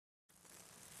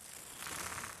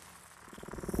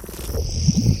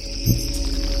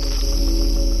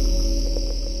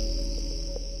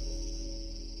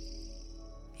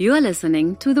You are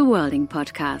listening to the Worlding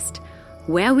Podcast,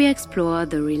 where we explore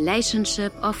the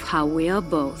relationship of how we are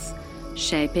both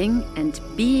shaping and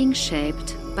being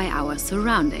shaped by our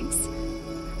surroundings.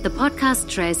 The podcast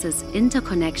traces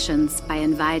interconnections by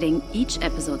inviting each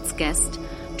episode's guest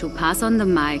to pass on the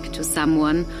mic to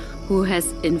someone who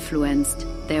has influenced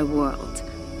their world.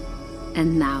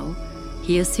 And now,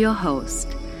 here's your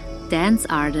host, dance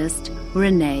artist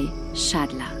Renee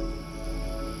Schadler.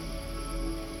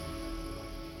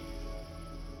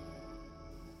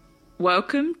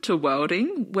 Welcome to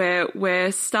Worlding, where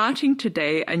we're starting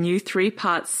today a new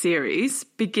 3-part series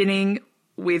beginning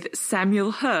with Samuel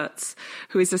Hertz,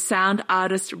 who is a sound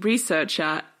artist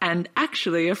researcher and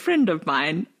actually a friend of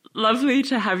mine. Lovely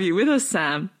to have you with us,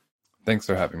 Sam. Thanks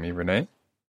for having me, Renee.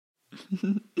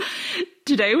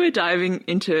 Today we're diving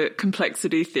into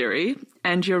complexity theory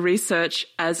and your research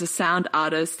as a sound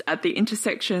artist at the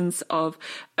intersections of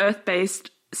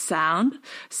earth-based sound,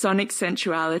 sonic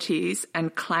sensualities,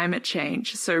 and climate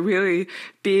change. So really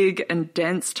big and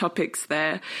dense topics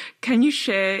there. Can you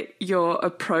share your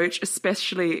approach,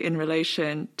 especially in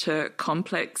relation to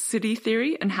complexity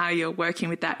theory and how you're working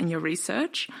with that in your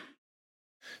research?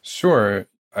 Sure.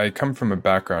 I come from a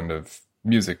background of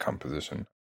music composition.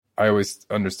 I always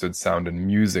understood sound and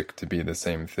music to be the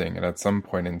same thing, and at some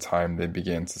point in time they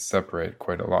began to separate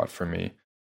quite a lot for me.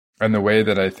 And the way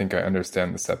that I think I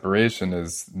understand the separation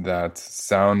is that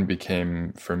sound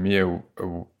became, for me,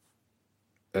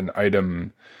 an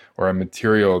item or a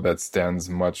material that stands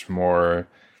much more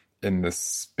in the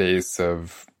space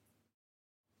of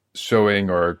showing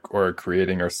or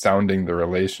creating or sounding the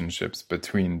relationships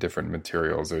between different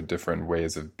materials or different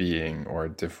ways of being or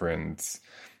different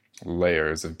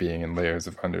layers of being and layers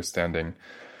of understanding.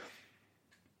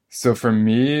 So for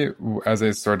me, as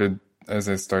I started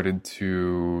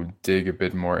to dig a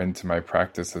bit more into my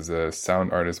practice as a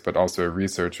sound artist, but also a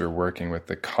researcher working with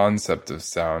the concept of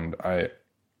sound,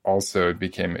 it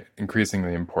became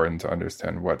increasingly important to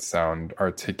understand what sound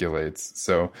articulates.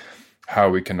 So how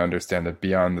we can understand it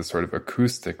beyond the sort of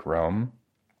acoustic realm,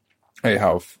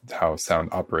 how sound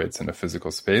operates in a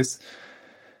physical space,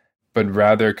 but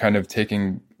rather kind of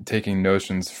taking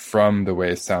notions from the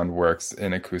way sound works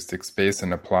in acoustic space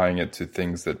and applying it to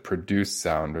things that produce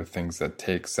sound or things that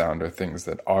take sound or things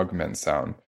that augment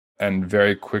sound. And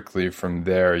very quickly from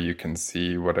there, you can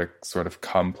see what a sort of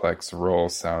complex role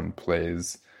sound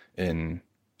plays in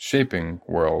shaping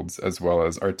worlds, as well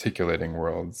as articulating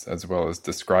worlds, as well as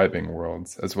describing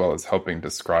worlds, as well as helping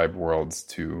describe worlds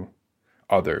to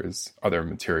others, other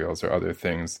materials or other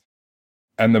things.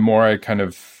 And the more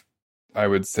I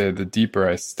would say the deeper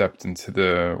I stepped into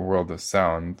the world of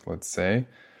sound, let's say,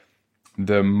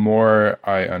 the more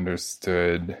I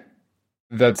understood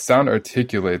that sound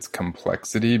articulates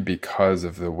complexity because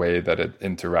of the way that it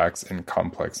interacts in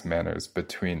complex manners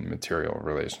between material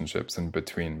relationships and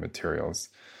between materials.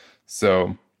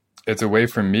 So it's a way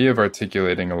for me of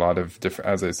articulating a lot of different,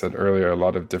 as I said earlier, a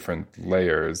lot of different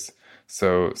layers.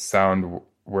 So sound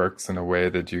works in a way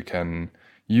that you can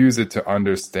use it to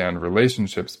understand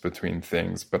relationships between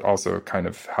things, but also kind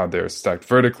of how they're stacked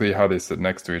vertically, how they sit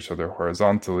next to each other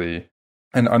horizontally,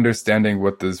 and understanding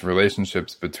what those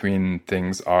relationships between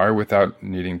things are without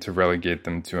needing to relegate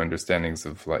them to understandings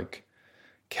of like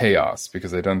chaos,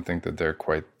 because I don't think that they're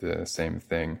quite the same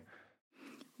thing.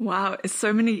 Wow, it's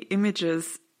so many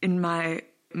images in my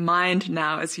mind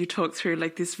now as you talk through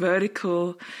like this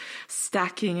vertical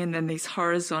stacking and then these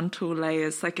horizontal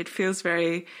layers. Like it feels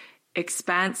very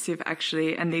expansive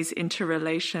actually, and these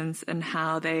interrelations and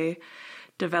how they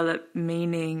develop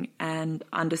meaning and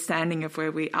understanding of where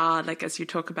we are. Like as you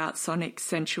talk about sonic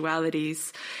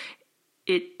sensualities,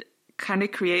 it kind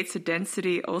of creates a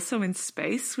density also in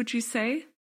space, would you say?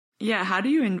 Yeah, how do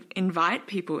you invite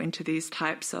people into these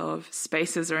types of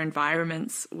spaces or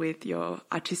environments with your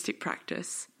artistic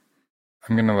practice?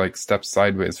 I'm going to step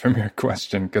sideways from your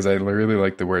question because I really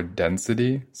like the word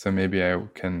density. So maybe I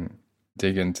can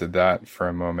dig into that for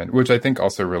a moment, which I think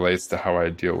also relates to how I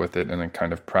deal with it in a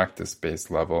kind of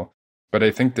practice-based level. But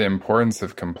I think the importance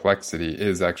of complexity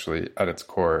is actually at its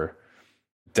core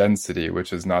density,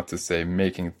 which is not to say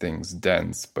making things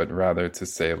dense, but rather to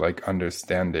say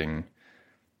understanding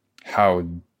how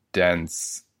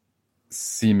dense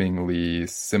seemingly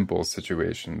simple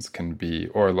situations can be,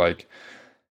 or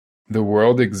the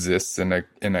world exists in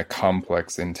a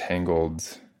complex,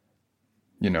 entangled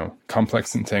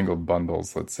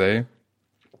bundles, let's say.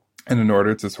 And in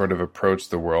order to sort of approach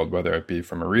the world, whether it be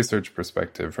from a research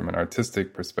perspective, from an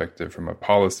artistic perspective, from a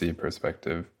policy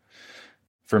perspective,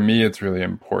 for me, it's really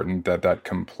important that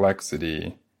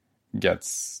complexity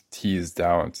gets teased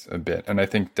out a bit. And I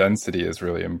think density is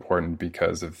really important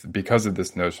because of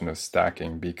this notion of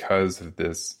stacking, because of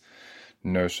this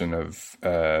notion of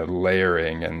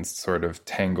layering and sort of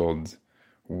tangled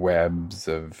webs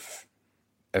of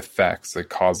effects, like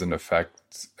cause and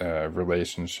effect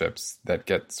relationships that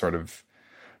get sort of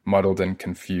muddled and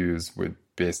confused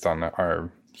based on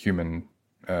our human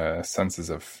senses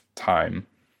of time.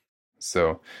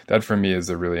 So that for me is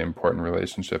a really important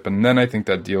relationship. And then I think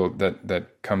that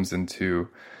comes into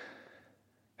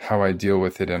how I deal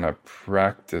with it in a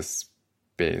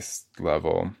practice-based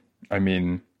level. I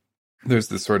mean, there's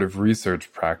this sort of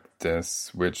research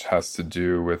practice which has to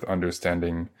do with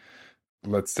understanding,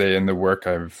 let's say in the work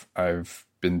I've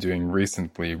been doing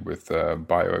recently with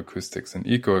bioacoustics and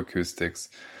ecoacoustics,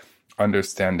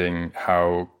 understanding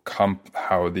how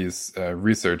these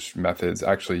research methods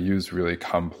actually use really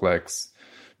complex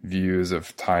views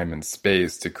of time and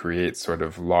space to create sort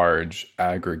of large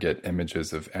aggregate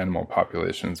images of animal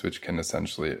populations, which can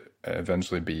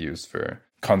eventually be used for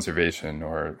conservation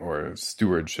or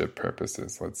stewardship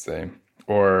purposes, let's say.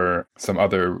 Or some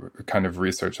other kind of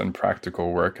research and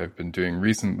practical work I've been doing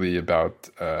recently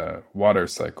about water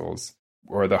cycles,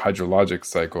 or the hydrologic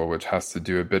cycle, which has to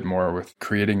do a bit more with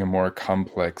creating a more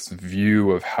complex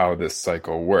view of how this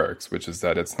cycle works, which is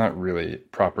that it's not really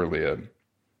properly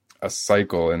a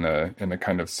cycle in a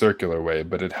kind of circular way,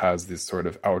 but it has these sort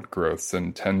of outgrowths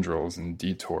and tendrils and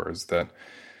detours that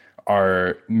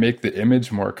make the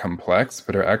image more complex,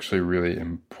 but are actually really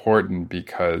important,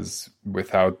 because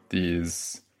without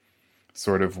these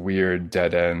sort of weird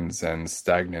dead ends and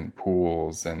stagnant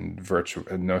pools and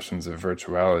notions of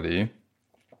virtuality,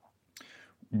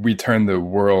 we turn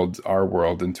our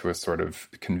world into a sort of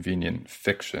convenient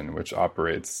fiction, which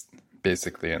operates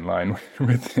basically in line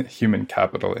with human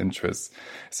capital interests.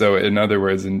 So in other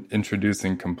words,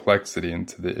 introducing complexity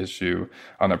into the issue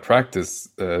on a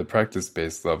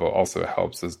practice-based level also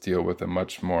helps us deal with a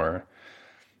much more,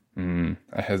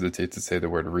 I hesitate to say the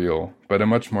word real, but a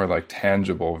much more like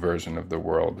tangible version of the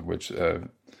world, which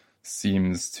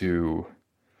seems to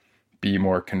be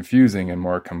more confusing and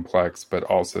more complex, but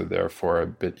also therefore a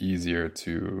bit easier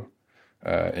to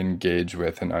engage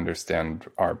with and understand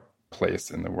our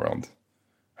place in the world.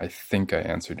 I think I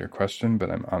answered your question, but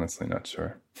I'm honestly not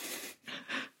sure.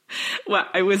 Well,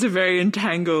 it was a very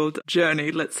entangled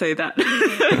journey, let's say that,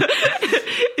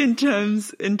 in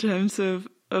terms of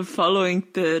following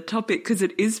the topic, because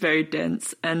it is very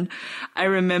dense. And I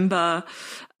remember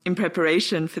in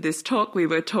preparation for this talk, we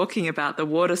were talking about the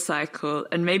water cycle,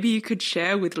 and maybe you could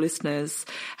share with listeners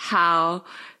how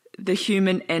the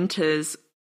human enters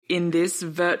in this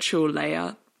virtual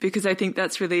layer, because I think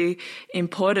that's really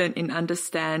important in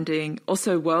understanding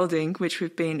also worlding, which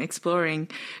we've been exploring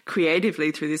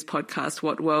creatively through this podcast,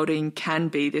 what worlding can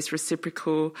be, this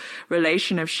reciprocal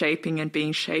relation of shaping and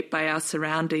being shaped by our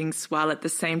surroundings, while at the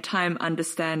same time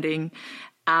understanding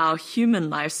our human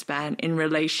lifespan in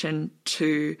relation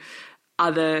to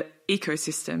other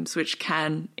ecosystems, which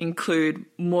can include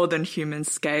more than human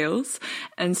scales.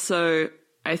 And so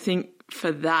I think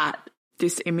for that,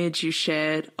 this image you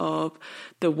shared of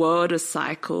the water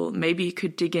cycle, maybe you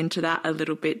could dig into that a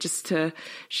little bit, just to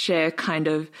share kind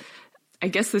of, I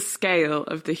guess, the scale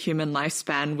of the human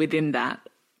lifespan within that.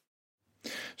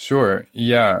 Sure.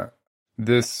 Yeah.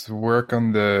 This work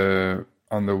on the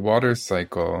water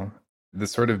cycle, the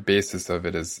sort of basis of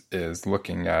it is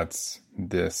looking at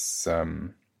this,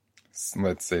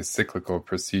 let's say, cyclical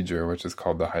procedure, which is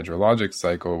called the hydrologic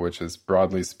cycle, which is,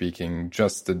 broadly speaking,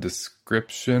 just a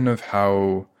description of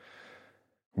how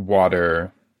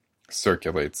water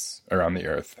circulates around the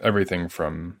earth. Everything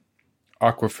from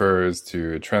aquifers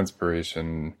to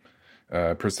transpiration,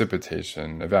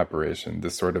 precipitation, evaporation,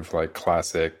 this sort of like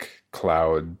classic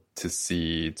cloud to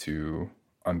sea to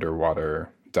underwater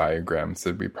diagrams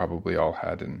that we probably all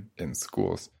had in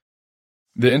schools.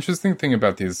 The interesting thing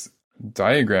about these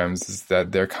diagrams is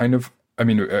that they're kind of,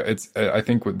 I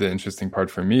think what the interesting part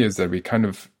for me is that we kind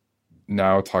of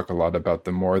now talk a lot about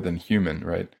the more than human,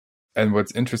 right? And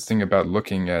what's interesting about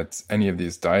looking at any of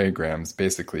these diagrams,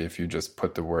 basically, if you just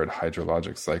put the word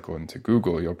hydrologic cycle into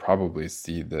Google, you'll probably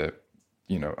see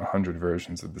 100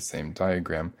 versions of the same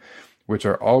diagram, which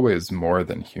are always more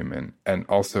than human, and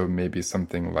also maybe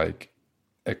something like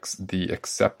the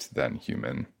except than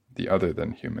human, the other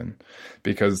than human,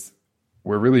 because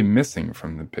we're really missing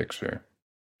from the picture,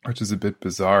 which is a bit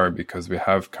bizarre because we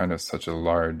have kind of such a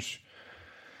large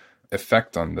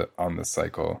effect on the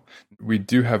cycle. We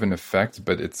do have an effect,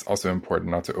 but it's also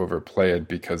important not to overplay it,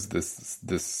 because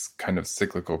this kind of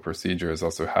cyclical procedure is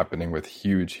also happening with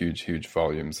huge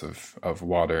volumes of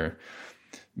water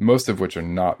most of which are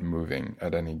not moving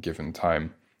at any given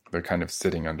time. They're kind of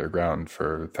sitting underground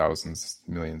for thousands,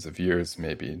 millions of years,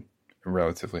 maybe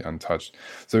relatively untouched.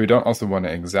 So we don't also want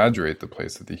to exaggerate the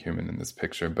place of the human in this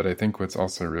picture, but I think what's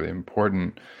also really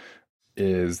important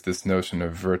is this notion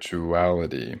of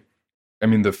virtuality. I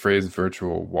mean, the phrase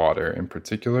virtual water in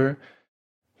particular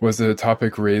was a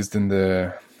topic raised in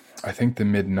the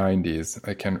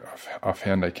mid-90s.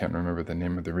 Offhand, I can't remember the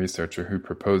name of the researcher who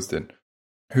proposed it,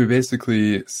 who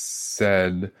basically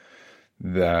said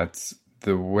that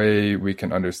the way we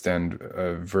can understand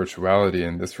virtuality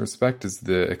in this respect is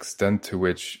the extent to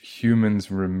which humans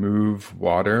remove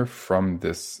water from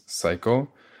this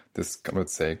cycle, this,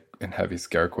 let's say, in heavy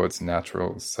scare quotes,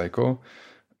 natural cycle,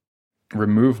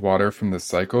 remove water from the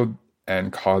cycle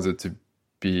and cause it to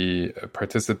be a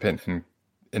participant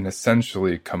in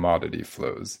essentially commodity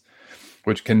flows,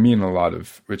 which can mean a lot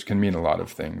of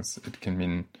things. It can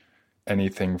mean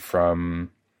anything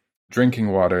from drinking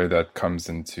water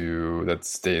that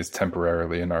stays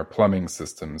temporarily in our plumbing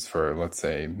systems for, let's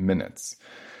say, minutes.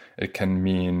 It can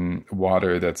mean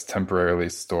water that's temporarily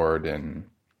stored in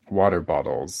water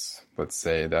bottles. Let's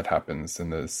say that happens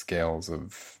in the scales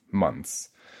of months.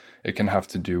 It can have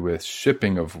to do with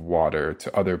shipping of water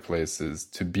to other places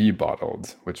to be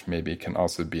bottled, which maybe can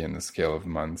also be in the scale of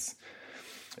months.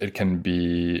 It can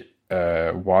be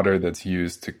water that's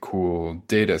used to cool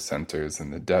data centers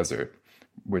in the desert,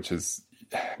 which is,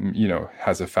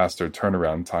 has a faster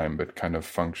turnaround time, but kind of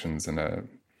functions in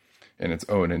its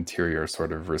own interior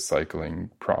sort of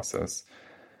recycling process.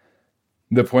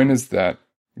 The point is that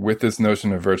with this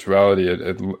notion of virtuality,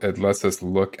 it lets us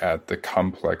look at the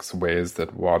complex ways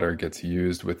that water gets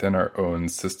used within our own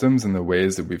systems and the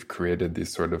ways that we've created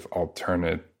these sort of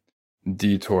alternate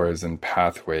detours and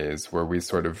pathways where we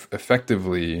sort of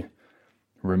effectively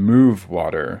remove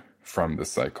water from the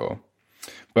cycle.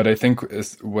 But I think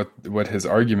what his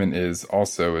argument is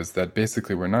also is that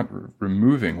basically we're not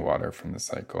removing water from the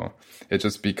cycle. It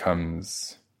just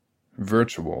becomes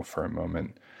virtual for a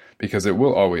moment because it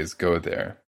will always go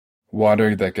there.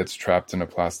 Water that gets trapped in a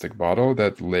plastic bottle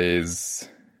that lays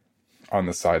on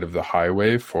the side of the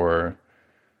highway for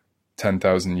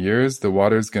 10,000 years, the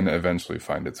water's going to eventually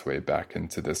find its way back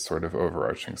into this sort of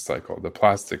overarching cycle. The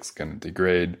plastic's going to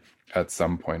degrade at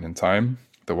some point in time.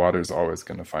 The water's always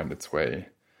going to find its way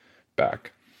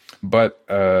back. But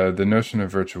the notion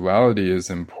of virtuality is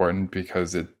important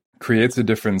because it creates a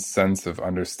different sense of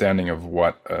understanding of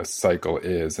what a cycle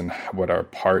is and what our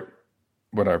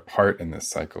part in this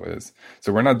cycle is.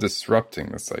 So we're not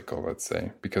disrupting the cycle, let's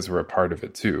say, because we're a part of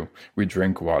it too. We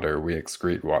drink water, we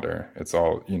excrete water. It's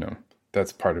all,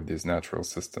 that's part of these natural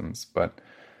systems. But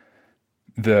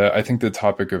I think the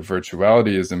topic of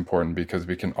virtuality is important because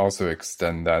we can also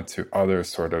extend that to other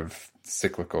sort of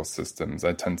cyclical systems.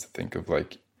 I tend to think of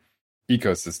like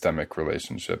ecosystemic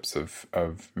relationships of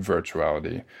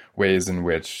virtuality, ways in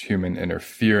which human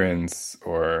interference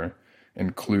or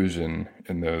inclusion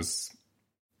in those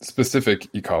specific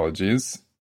ecologies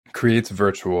creates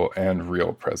virtual and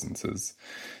real presences.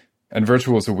 And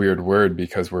virtual is a weird word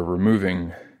because we're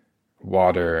removing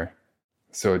water,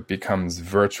 so it becomes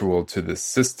virtual to the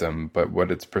system, but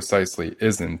what it precisely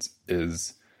isn't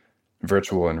is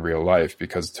virtual in real life,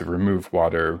 because to remove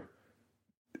water,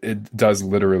 it does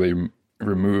literally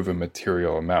remove a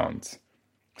material amount.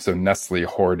 So Nestle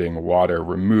hoarding water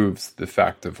removes the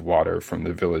fact of water from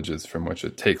the villages from which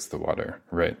it takes the water,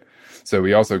 right? So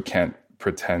we also can't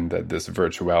pretend that this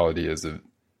virtuality is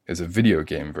a video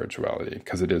game virtuality,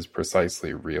 because it is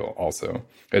precisely real also.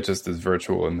 It just is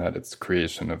virtual in that it's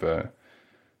creation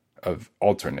of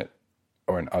alternate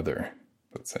or an other,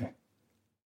 let's say.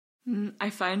 I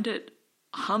find it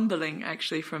humbling,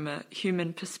 actually, from a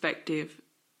human perspective,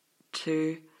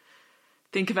 to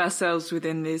think of ourselves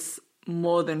within this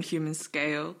more than human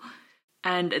scale.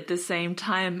 And at the same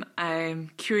time, I'm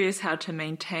curious how to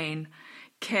maintain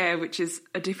care, which is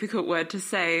a difficult word to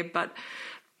say, but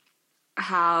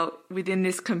how within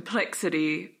this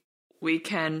complexity we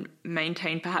can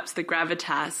maintain perhaps the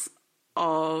gravitas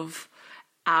of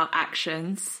our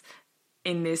actions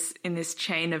in this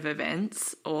chain of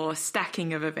events or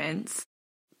stacking of events.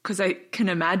 Because I can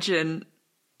imagine,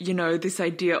 this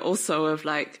idea also of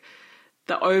like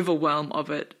the overwhelm of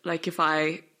it. Like if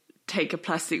I take a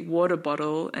plastic water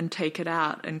bottle and take it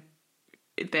out and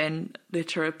then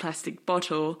litter a plastic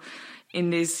bottle in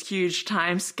this huge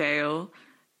time scale,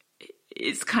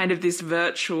 it's kind of this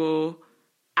virtual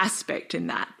aspect in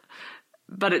that,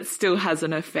 but it still has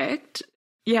an effect.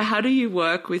 Yeah, how do you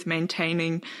work with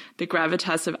maintaining the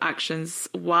gravitas of actions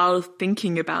while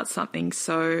thinking about something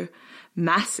so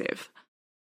massive?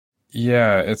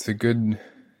 Yeah, it's a good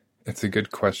It's a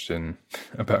good question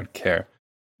about care.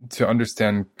 To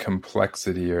understand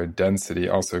complexity or density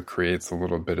also creates a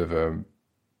little bit of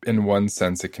in one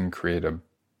sense, it can create a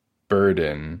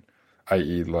burden,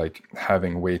 i.e. like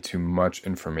having way too much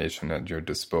information at your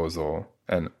disposal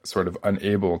and sort of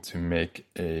unable to make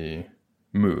a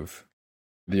move.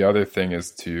 The other thing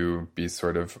is to be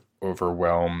sort of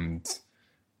overwhelmed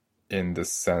in the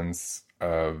sense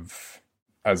of,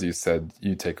 as you said,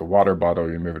 you take a water bottle,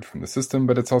 you remove it from the system,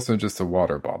 but it's also just a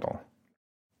water bottle.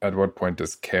 At what point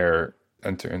does care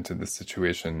enter into the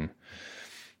situation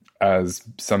as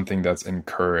something that's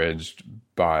encouraged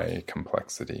by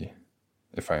complexity,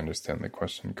 if I understand the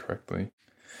question correctly?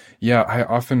 Yeah, I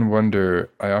often wonder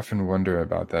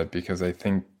about that, because I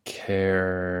think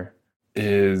care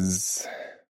is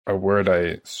a word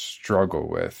I struggle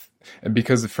with. And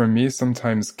because for me,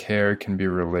 sometimes care can be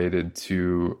related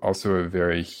to also a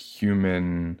very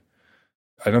human.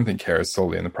 I don't think care is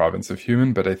solely in the province of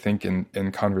human, but I think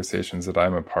in conversations that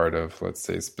I'm a part of, let's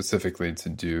say specifically to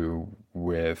do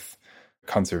with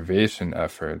conservation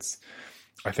efforts,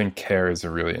 I think care is a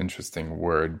really interesting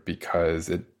word because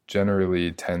it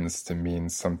generally tends to mean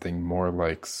something more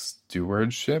like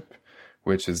stewardship,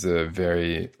 which is a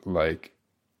very like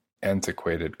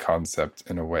antiquated concept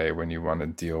in a way when you want to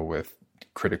deal with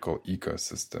critical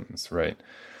ecosystems, right?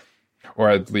 Or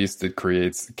at least it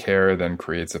creates care, then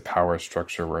creates a power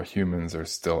structure where humans are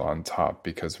still on top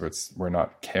because we're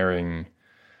not caring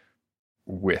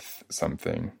with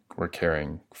something, we're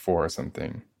caring for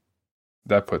something.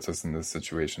 That puts us in this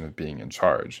situation of being in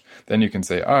charge. Then you can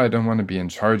say, I don't want to be in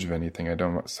charge of anything.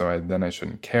 Then I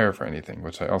shouldn't care for anything,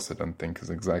 which I also don't think is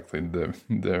exactly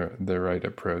the right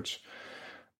approach.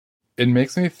 It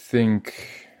makes me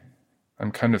think,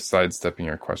 I'm kind of sidestepping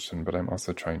your question, but I'm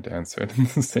also trying to answer it at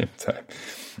the same time.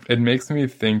 It makes me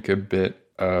think a bit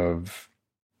of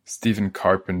Stephen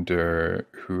Carpenter,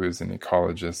 who is an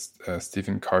ecologist.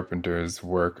 Stephen Carpenter's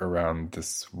work around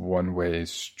this one-way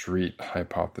street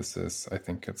hypothesis, I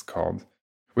think it's called,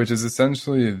 which is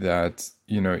essentially that,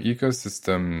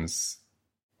 ecosystems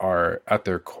are at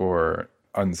their core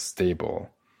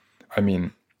unstable. I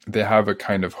mean, they have a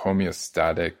kind of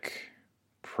homeostatic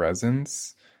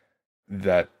presence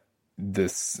that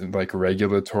this like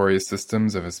regulatory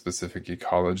systems of a specific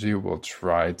ecology will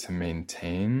try to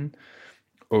maintain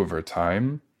over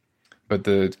time, but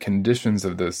the conditions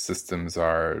of those systems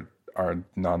are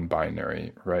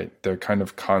non-binary, right? They're kind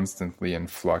of constantly in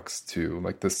flux too.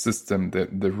 Like the system,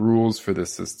 the rules for the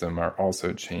system are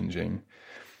also changing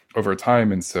over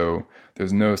time, and so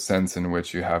there's no sense in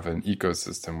which you have an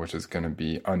ecosystem which is going to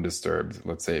be undisturbed,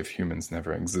 let's say if humans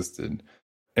never existed,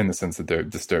 in the sense that they're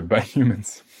disturbed by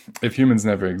humans. If humans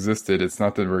never existed, it's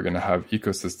not that we're going to have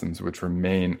ecosystems which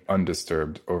remain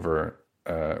undisturbed over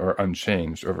or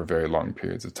unchanged over very long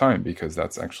periods of time, because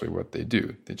that's actually what they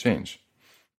do. They change.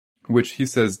 Which he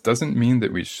says doesn't mean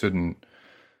that we shouldn't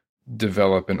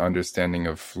develop an understanding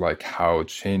of like how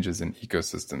changes in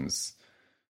ecosystems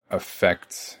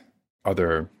affect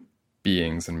other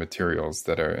beings and materials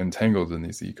that are entangled in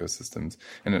these ecosystems.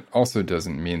 And it also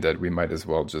doesn't mean that we might as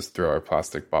well just throw our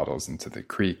plastic bottles into the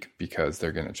creek because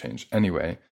they're going to change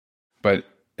anyway. But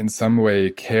in some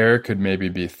way, care could maybe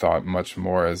be thought much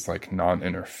more as like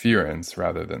non-interference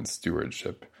rather than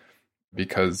stewardship.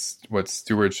 Because what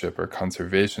stewardship or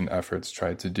conservation efforts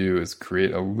try to do is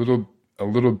create a little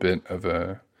bit of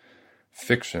a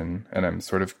fiction, and I'm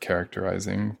sort of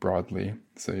characterizing broadly,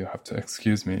 so you'll have to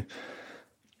excuse me.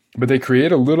 But they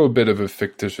create a little bit of a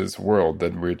fictitious world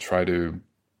that we try to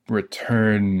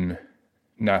return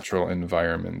natural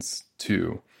environments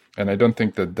to. And I don't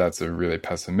think that that's a really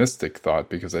pessimistic thought,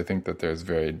 because I think that there's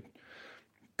very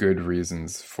good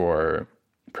reasons for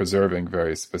preserving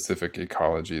very specific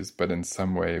ecologies. But in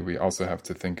some way, we also have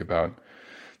to think about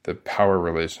the power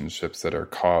relationships that are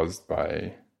caused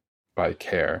by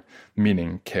care,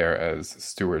 meaning care as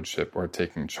stewardship or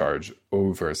taking charge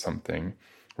over something,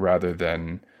 rather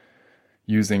than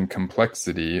using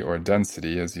complexity or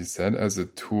density, as you said, as a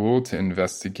tool to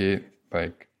investigate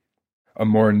like a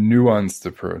more nuanced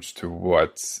approach to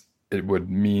what it would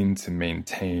mean to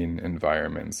maintain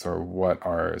environments, or what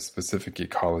are specific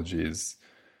ecologies,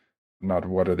 not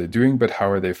what are they doing, but how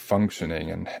are they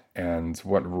functioning, and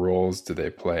what roles do they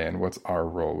play, and what's our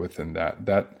role within that.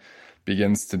 That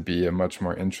begins to be a much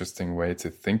more interesting way to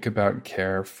think about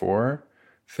care for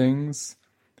things,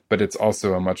 but it's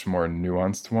also a much more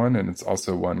nuanced one, and it's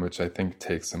also one which I think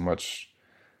takes a much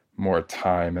more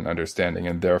time and understanding,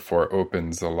 and therefore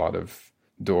opens a lot of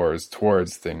doors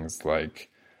towards things like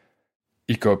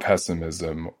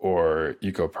eco-pessimism or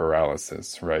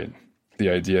eco-paralysis, right? the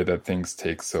idea that things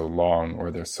take so long or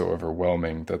they're so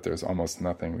overwhelming that there's almost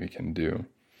nothing we can do.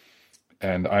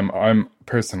 And I'm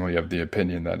personally of the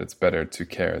opinion that it's better to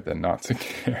care than not to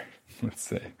care, let's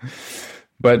say.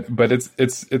 But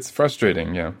it's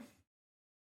frustrating, yeah.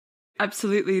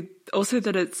 Absolutely. Also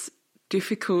that it's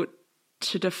difficult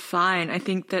to define. I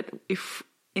think that if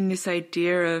in this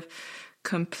idea of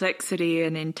complexity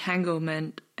and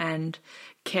entanglement and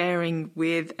caring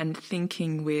with and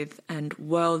thinking with and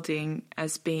worlding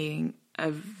as being a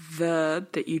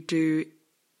verb that you do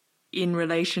in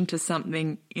relation to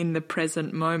something in the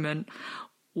present moment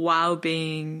while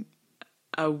being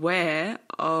aware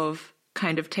of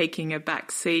kind of taking a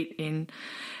back seat in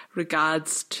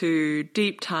regards to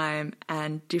deep time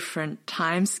and different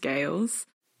time scales,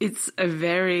 it's a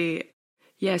very,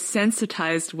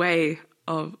 sensitized way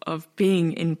of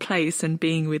being in place and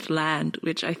being with land,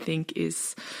 which I think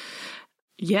is,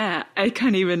 I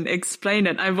can't even explain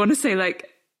it. I want to say like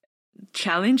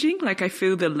challenging, like I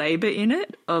feel the labor in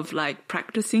it of like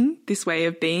practicing this way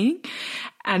of being.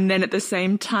 And then at the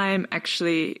same time,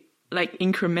 actually like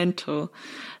incremental.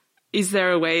 Is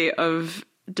there a way of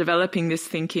developing this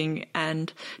thinking?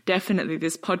 And definitely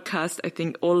this podcast, I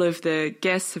think all of the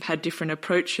guests have had different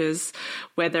approaches,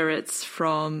 whether it's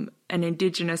from an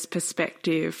Indigenous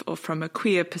perspective or from a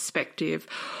queer perspective,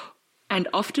 and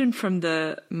often from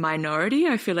the minority.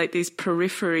 I feel like these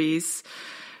peripheries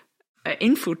are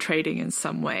infiltrating in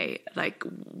some way, like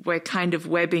we're kind of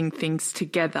webbing things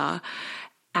together,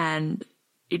 and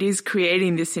it is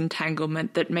creating this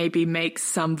entanglement that maybe makes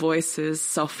some voices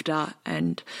softer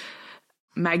and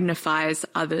magnifies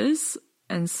others.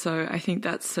 And so I think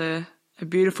that's a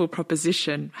beautiful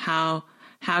proposition. How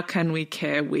can we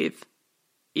care with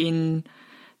in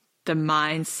the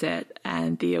mindset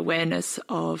and the awareness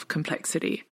of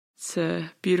complexity? It's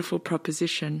a beautiful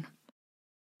proposition.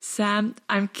 Sam,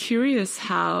 I'm curious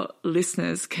how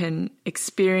listeners can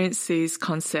experience these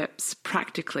concepts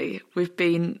practically. We've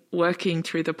been working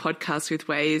through the podcast with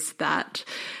ways that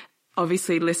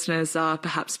obviously listeners are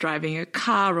perhaps driving a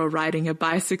car or riding a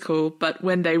bicycle, but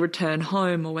when they return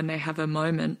home or when they have a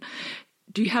moment,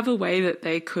 do you have a way that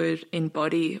they could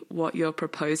embody what you're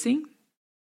proposing?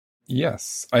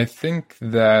 Yes, I think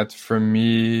that for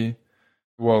me,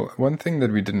 well, one thing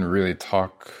that we didn't really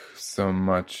talk so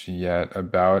much yet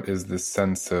about is the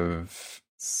sense of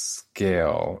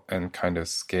scale and kind of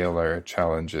scalar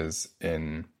challenges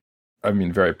in, I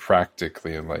mean, very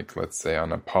practically, like let's say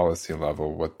on a policy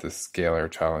level, what the scalar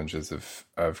challenges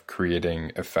of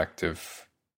creating effective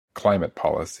climate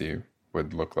policy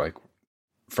would look like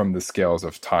from the scales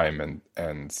of time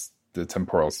and the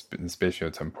temporal,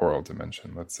 spatiotemporal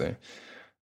dimension, let's say.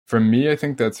 For me, I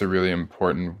think that's a really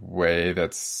important way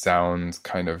that sound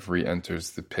kind of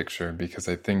re-enters the picture, because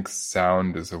I think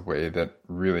sound is a way that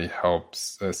really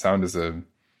helps. Sound is a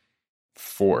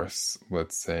force,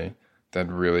 let's say, that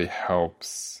really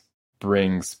helps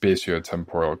bring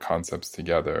spatiotemporal concepts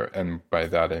together. And by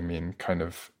that, I mean kind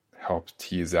of help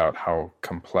tease out how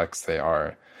complex they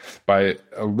are by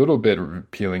a little bit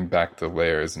peeling back the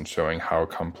layers and showing how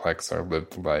complex our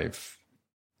lived life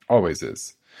always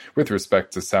is. With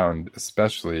respect to sound,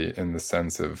 especially in the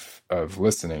sense of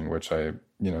listening, which I,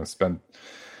 spent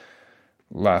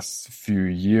last few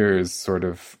years sort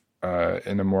of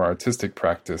in a more artistic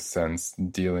practice sense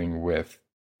dealing with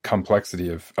complexity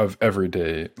of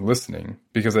everyday listening.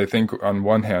 Because I think on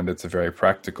one hand, it's a very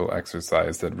practical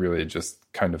exercise that really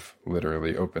just kind of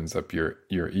literally opens up your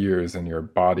ears and your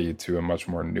body to a much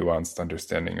more nuanced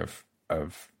understanding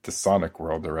of the sonic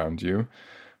world around you.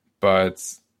 But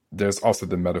there's also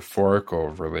the metaphorical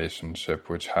relationship,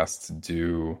 which has to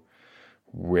do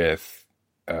with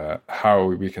how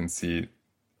we can see,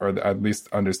 or at least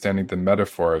understanding the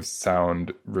metaphor of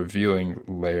sound revealing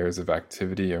layers of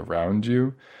activity around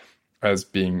you as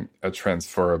being a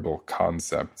transferable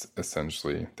concept,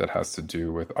 essentially, that has to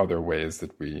do with other ways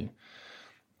that we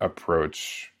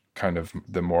approach kind of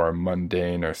the more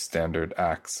mundane or standard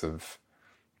acts of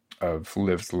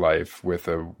lived life with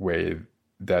a way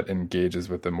that engages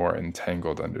with a more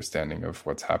entangled understanding of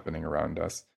what's happening around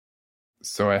us.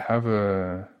 So I have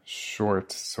a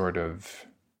short sort of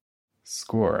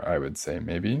score, I would say,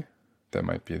 maybe. That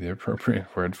might be the appropriate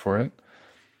word for it.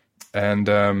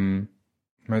 And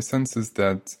my sense is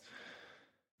that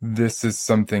this is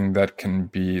something that can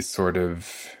be sort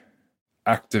of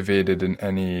activated in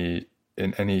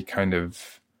any kind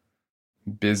of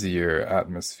busier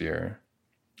atmosphere.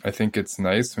 I think it's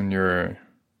nice when you're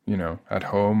at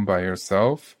home by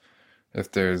yourself, if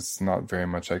there's not very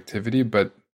much activity.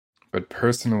 But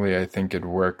personally, I think it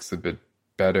works a bit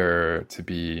better to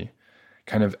be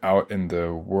kind of out in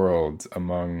the world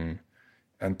among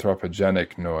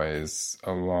anthropogenic noise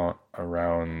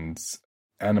around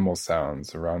animal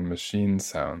sounds, around machine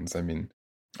sounds. I mean,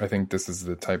 I think this is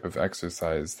the type of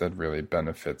exercise that really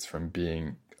benefits from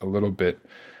being a little bit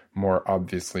more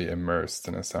obviously immersed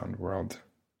in a sound world.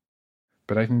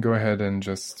 But I can go ahead and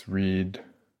just read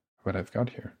what I've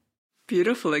got here.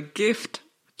 Beautiful, a gift.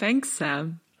 Thanks,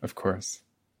 Sam. Of course.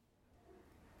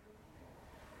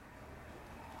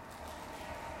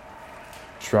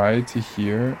 Try to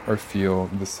hear or feel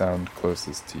the sound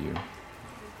closest to you.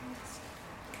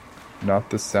 Not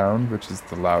the sound which is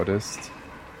the loudest,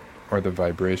 or the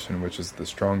vibration which is the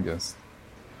strongest,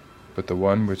 but the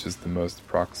one which is the most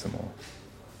proximal.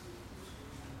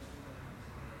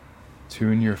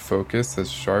 Tune your focus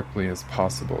as sharply as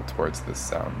possible towards this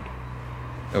sound,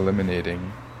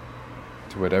 eliminating,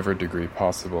 to whatever degree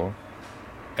possible,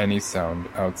 any sound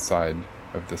outside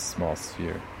of this small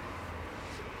sphere.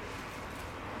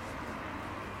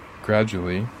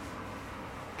 Gradually,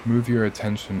 move your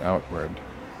attention outward,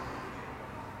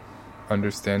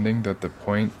 understanding that the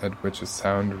point at which a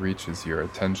sound reaches your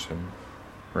attention,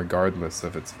 regardless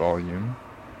of its volume,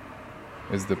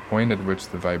 is the point at which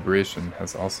the vibration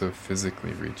has also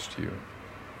physically reached you.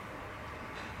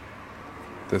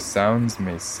 The sounds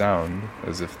may sound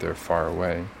as if they're far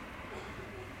away.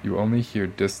 You only hear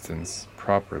distance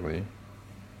properly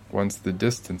once the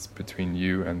distance between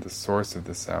you and the source of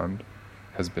the sound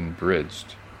has been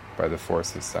bridged by the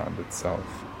force of sound itself.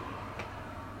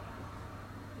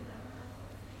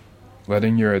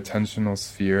 Letting your attentional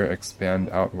sphere expand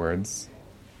outwards,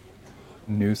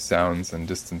 new sounds and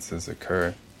distances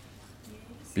occur.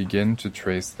 Begin to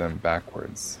trace them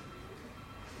backwards.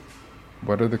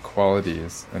 What are the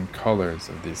qualities and colors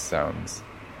of these sounds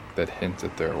that hint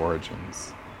at their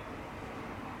origins?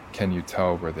 Can you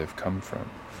tell where they've come from?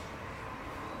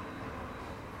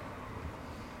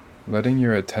 Letting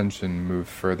your attention move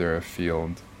further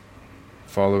afield,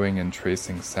 following and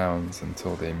tracing sounds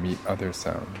until they meet other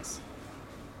sounds.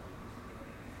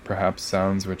 Perhaps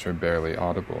sounds which are barely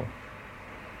audible.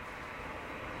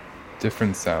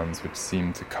 Different sounds which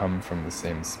seem to come from the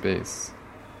same space,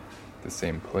 the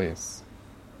same place.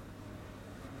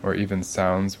 Or even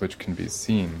sounds which can be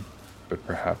seen, but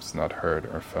perhaps not heard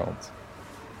or felt.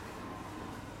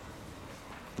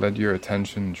 Let your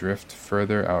attention drift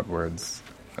further outwards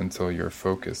until your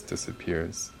focus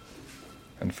disappears,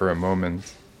 and for a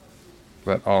moment,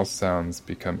 let all sounds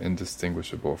become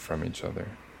indistinguishable from each other.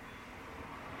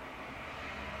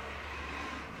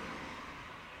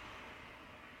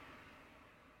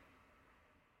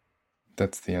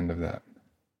 That's the end of that.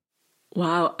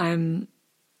 Wow, I'm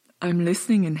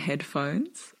listening in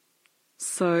headphones.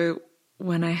 So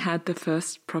when I had the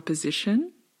first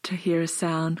proposition to hear a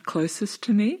sound closest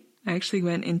to me, I actually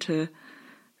went into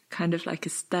kind of like a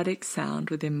static sound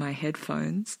within my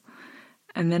headphones.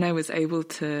 And then I was able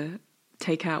to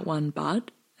take out one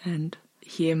bud and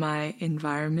hear my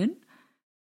environment.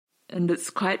 And it's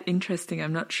quite interesting.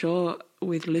 I'm not sure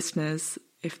with listeners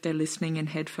if they're listening in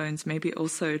headphones, maybe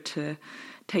also to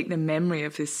take the memory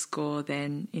of this score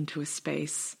then into a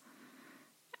space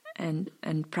and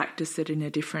practice it in a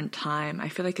different time. I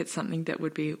feel like it's something that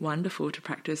would be wonderful to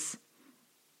practice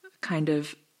kind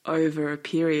of over a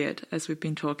period, as we've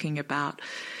been talking about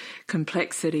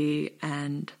complexity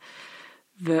and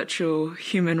virtual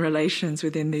human relations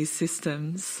within these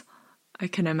systems. I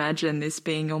can imagine this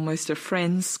being almost a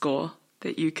friend score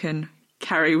that you can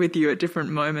carry with you at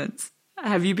different moments.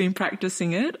 Have you been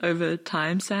practicing it over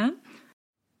time, Sam?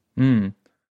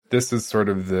 This is sort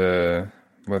of the,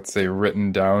 let's say,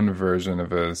 written down version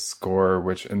of a score,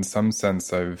 which in some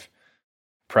sense I've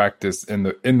practiced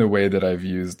in the way that I've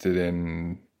used it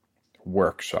in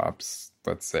workshops,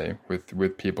 let's say,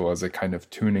 with people as a kind of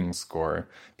tuning score,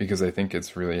 because I think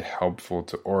it's really helpful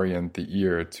to orient the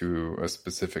ear to a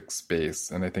specific space.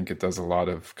 And I think it does a lot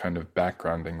of kind of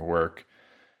backgrounding work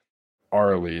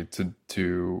orally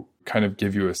to kind of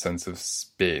give you a sense of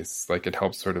space. Like it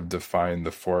helps sort of define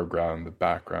the foreground, the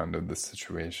background of the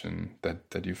situation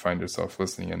that you find yourself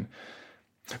listening in.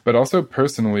 But also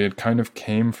personally, it kind of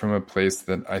came from a place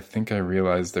that I think I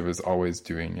realized I was always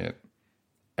doing it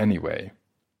anyway.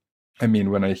 I mean,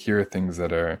 when I hear things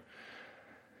that are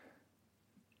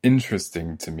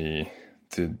interesting to me,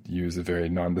 to use a very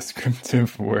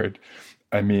non-descriptive word,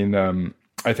 I mean,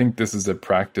 I think this is a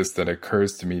practice that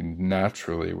occurs to me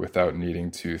naturally without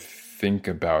needing to think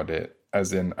about it.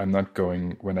 As in, I'm not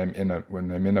going when I'm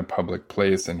in a public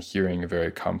place and hearing a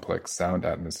very complex sound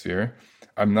atmosphere.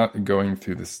 I'm not going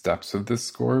through the steps of this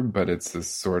score, but it's a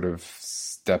sort of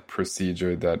step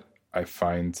procedure that I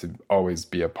find to always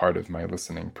be a part of my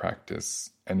listening practice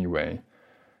anyway.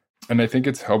 And I think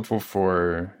it's helpful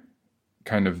for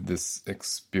kind of this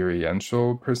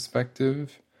experiential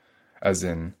perspective, as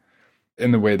in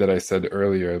the way that I said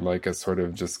earlier, like a sort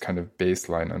of just kind of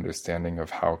baseline understanding of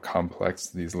how complex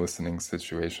these listening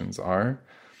situations are,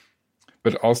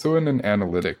 but also in an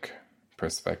analytic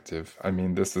perspective. I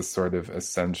mean, this is sort of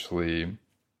essentially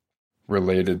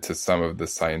related to some of the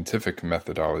scientific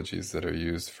methodologies that are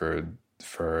used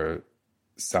for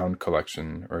sound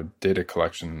collection or data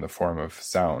collection in the form of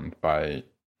sound by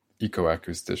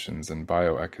ecoacousticians and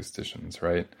bioacousticians,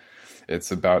 right?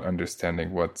 It's about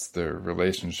understanding what's the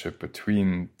relationship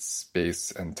between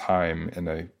space and time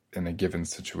in a given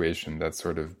situation that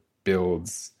sort of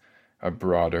builds a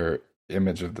broader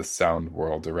image of the sound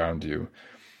world around you.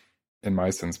 In my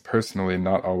sense, personally,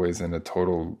 not always in a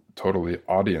totally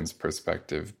audience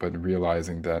perspective, but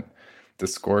realizing that the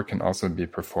score can also be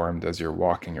performed as you're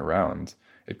walking around.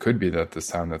 It could be that the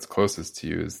sound that's closest to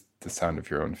you is the sound of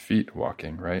your own feet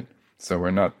walking, right? So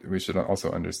we should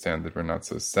also understand that we're not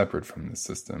so separate from the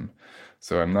system.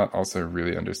 So I'm not also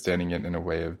really understanding it in a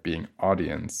way of being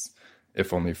audience,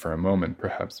 if only for a moment,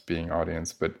 perhaps being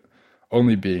audience, but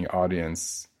only being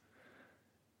audience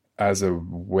as a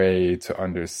way to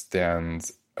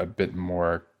understand a bit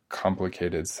more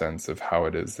complicated sense of how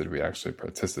it is that we actually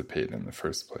participate in the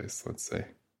first place, let's say.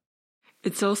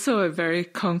 It's also a very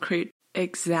concrete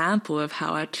example of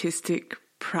how artistic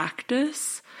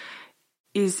practice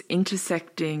is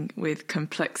intersecting with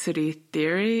complexity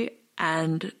theory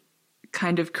and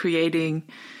kind of creating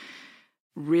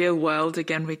real world,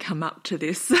 again, we come up to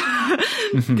this,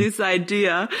 this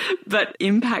idea, but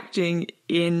impacting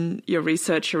in your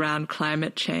research around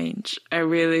climate change. I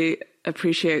really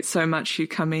appreciate so much you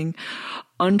coming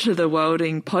onto the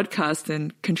Worlding podcast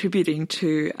and contributing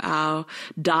to our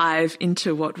dive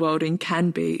into what worlding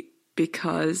can be,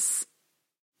 because,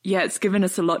 yeah, it's given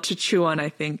us a lot to chew on, I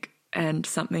think, and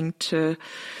something to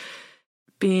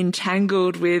be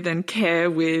entangled with and care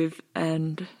with,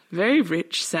 and very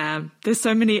rich, Sam. There's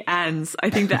so many ands. I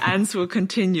think the ands will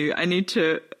continue. I need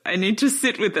to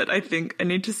sit with it. I think I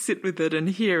need to sit with it and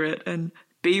hear it and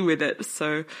be with it.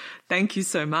 So thank you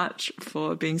so much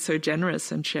for being so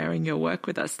generous and sharing your work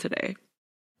with us today.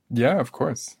 Yeah, of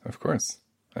course. Of course.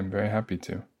 I'm very happy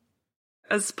to.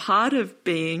 As part of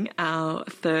being our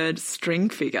third string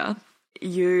figure,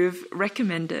 you've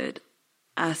recommended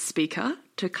a speaker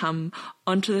to come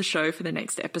onto the show for the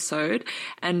next episode,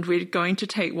 and we're going to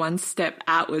take one step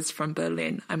outwards from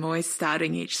Berlin. I'm always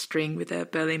starting each string with a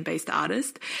Berlin-based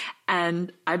artist,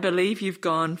 and I believe you've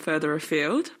gone further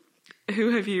afield. Who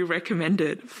have you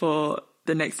recommended for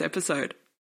the next episode?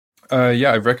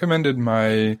 I've recommended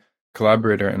my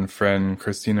collaborator and friend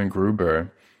Christina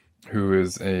Gruber, who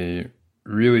is a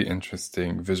really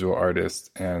interesting visual artist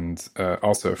and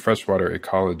also a freshwater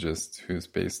ecologist who's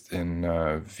based in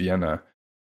Vienna.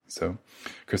 So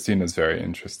Christina is very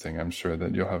interesting. I'm sure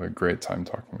that you'll have a great time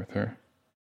talking with her.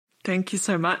 Thank you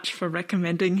so much for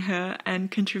recommending her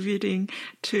and contributing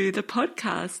to the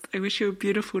podcast. I wish you a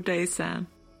beautiful day, Sam.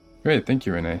 Great. Thank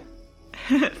you, Renee.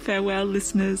 Farewell,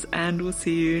 listeners, and we'll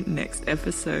see you next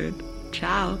episode.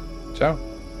 Ciao. Ciao.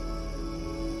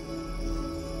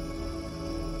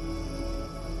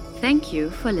 Thank you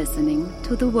for listening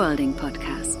to the Worlding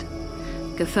Podcast.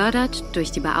 Gefördert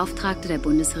durch die Beauftragte der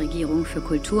Bundesregierung für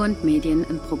Kultur und Medien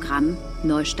im Programm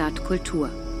Neustart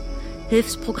Kultur.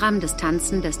 Hilfsprogramm des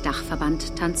Tanzen des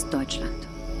Dachverband Tanz Deutschland.